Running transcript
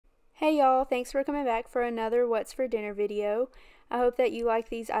Hey y'all, thanks for coming back for another What's for Dinner video. I hope that you like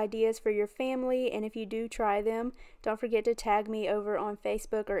these ideas for your family, and if you do try them, don't forget to tag me over on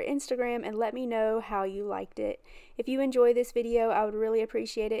Facebook or Instagram and let me know how you liked it. If you enjoy this video, I would really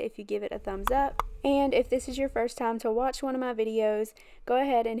appreciate it if you give it a thumbs up. And if this is your first time to watch one of my videos, go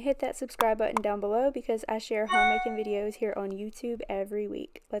ahead and hit that subscribe button down below because I share homemaking videos here on YouTube every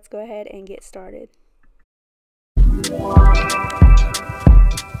week. Let's go ahead and get started.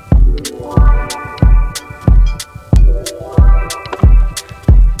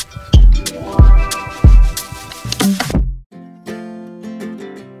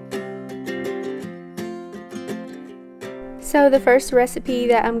 So the first recipe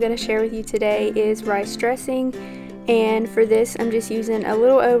that I'm going to share with you today is rice dressing, and for this I'm just using a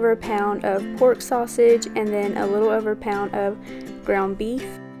little over a pound of pork sausage and then a little over a pound of ground beef.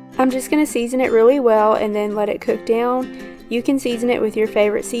 I'm just going to season it really well and then let it cook down. You can season it with your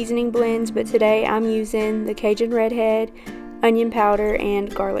favorite seasoning blends, but today I'm using the Cajun Redhead, onion powder,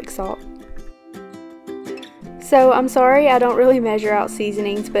 and garlic salt. So I'm sorry I don't really measure out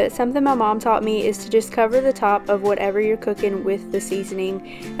seasonings, but something my mom taught me is to just cover the top of whatever you're cooking with the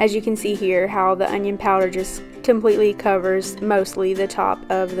seasoning. As you can see here, how the onion powder just completely covers mostly the top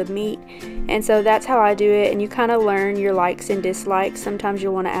of the meat. And so that's how I do it, and you kind of learn your likes and dislikes. Sometimes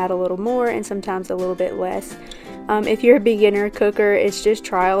you'll want to add a little more and sometimes a little bit less. If you're a beginner cooker, it's just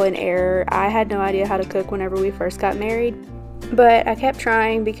trial and error. I had no idea how to cook whenever we first got married, but I kept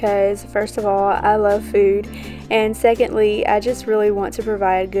trying because first of all, I love food, and secondly, I just really want to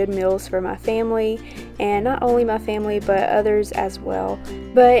provide good meals for my family, and not only my family but others as well.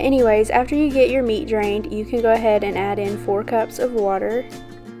 But anyways, after you get your meat drained, you can go ahead and add in 4 cups of water.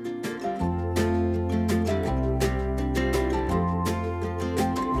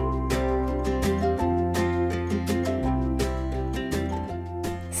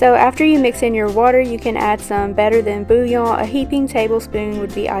 So after you mix in your water, you can add some better than bouillon. A heaping tablespoon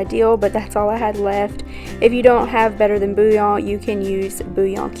would be ideal, but that's all I had left. If you don't have better than bouillon, you can use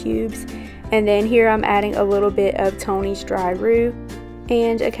bouillon cubes. And then here I'm adding a little bit of Tony's dry roux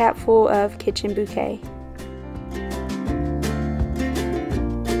and a capful of kitchen bouquet.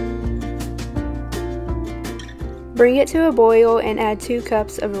 Bring it to a boil and add 2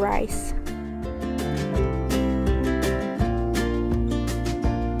 cups of rice.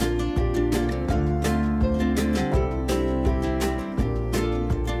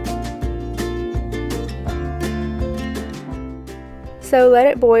 So let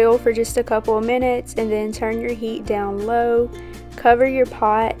it boil for just a couple of minutes and then turn your heat down low. Cover your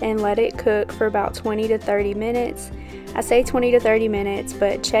pot and let it cook for about 20 to 30 minutes. I say 20 to 30 minutes,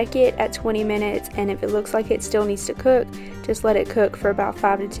 but check it at 20 minutes, and if it looks like it still needs to cook, just let it cook for about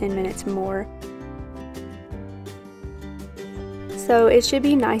 5 to 10 minutes more. So it should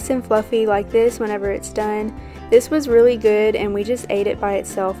be nice and fluffy like this whenever it's done. This was really good, and we just ate it by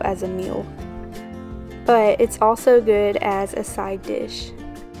itself as a meal. But it's also good as a side dish.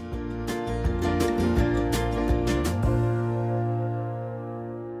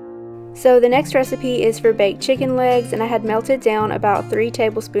 So the next recipe is for baked chicken legs, and I had melted down about 3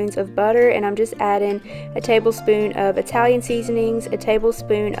 tablespoons of butter, and I'm just adding a tablespoon of Italian seasonings, a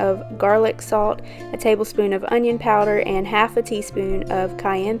tablespoon of garlic salt, a tablespoon of onion powder, and half a teaspoon of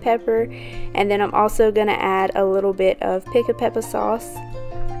cayenne pepper. And then I'm also going to add a little bit of pico pepper sauce.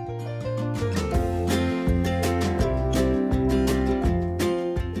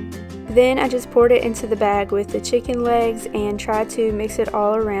 Then I just poured it into the bag with the chicken legs and tried to mix it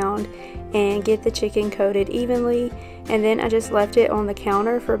all around and get the chicken coated evenly, and then I just left it on the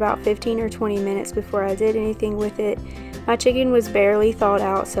counter for about 15 or 20 minutes before I did anything with it. My chicken was barely thawed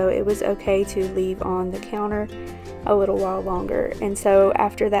out, so it was okay to leave on the counter a little while longer. And so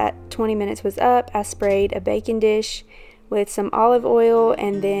after that 20 minutes was up, I sprayed a baking dish with some olive oil,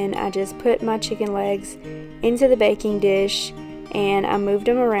 and then I just put my chicken legs into the baking dish and I moved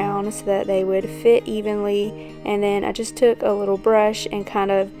them around so that they would fit evenly, and then I just took a little brush and kind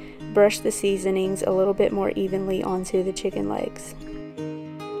of brushed the seasonings a little bit more evenly onto the chicken legs.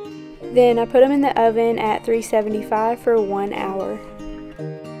 Then I put them in the oven at 375 for 1 hour.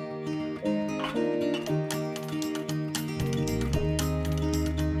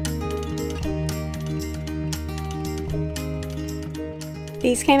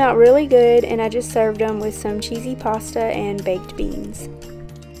 These came out really good, and I just served them with some cheesy pasta and baked beans.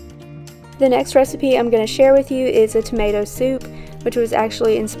 The next recipe I'm going to share with you is a tomato soup, which was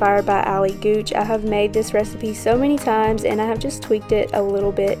actually inspired by Ali Gooch. I have made this recipe so many times, and I have just tweaked it a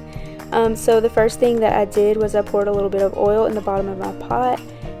little bit. So the first thing that I did was I poured a little bit of oil in the bottom of my pot,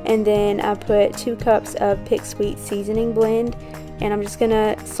 and then I put 2 cups of Pick Sweet seasoning blend. and I'm just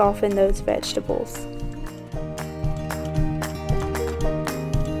gonna soften those vegetables.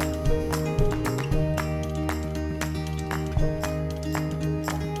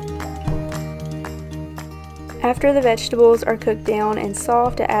 After the vegetables are cooked down and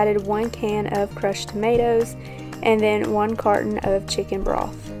soft, I added 1 can of crushed tomatoes and then 1 carton of chicken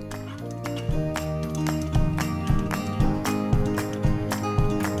broth.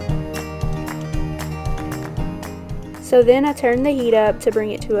 So then I turned the heat up to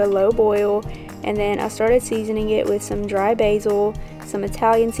bring it to a low boil, and then I started seasoning it with some dry basil, some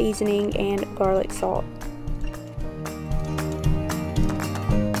Italian seasoning, and garlic salt.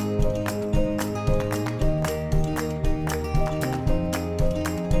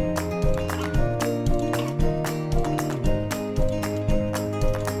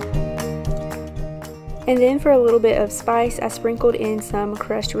 And then for a little bit of spice, I sprinkled in some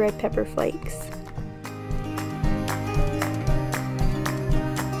crushed red pepper flakes.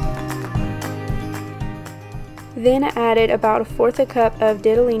 Then I added about 1/4 cup of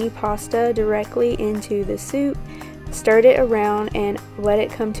ditalini pasta directly into the soup, stirred it around and let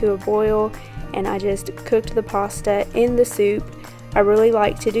it come to a boil, and I just cooked the pasta in the soup. I really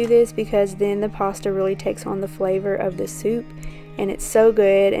like to do this because then the pasta really takes on the flavor of the soup, and it's so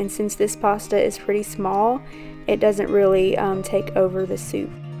good, and since this pasta is pretty small, it doesn't really take over the soup.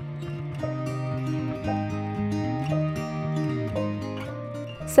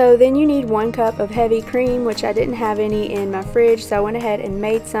 So then you need 1 cup of heavy cream, which I didn't have any in my fridge, so I went ahead and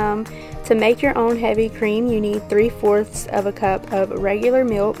made some. To make your own heavy cream, you need 3/4 of a cup of regular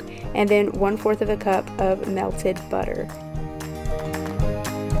milk and then 1/4 of a cup of melted butter.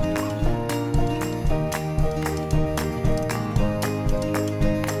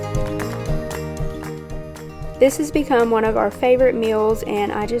 This has become one of our favorite meals,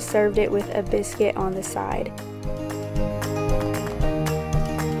 and I just served it with a biscuit on the side.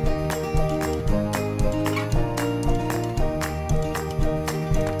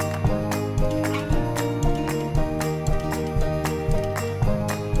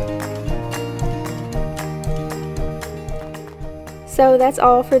 So that's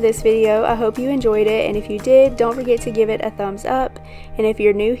all for this video. I hope you enjoyed it, and if you did, don't forget to give it a thumbs up. And if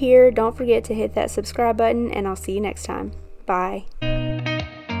you're new here, don't forget to hit that subscribe button, and I'll see you next time. Bye.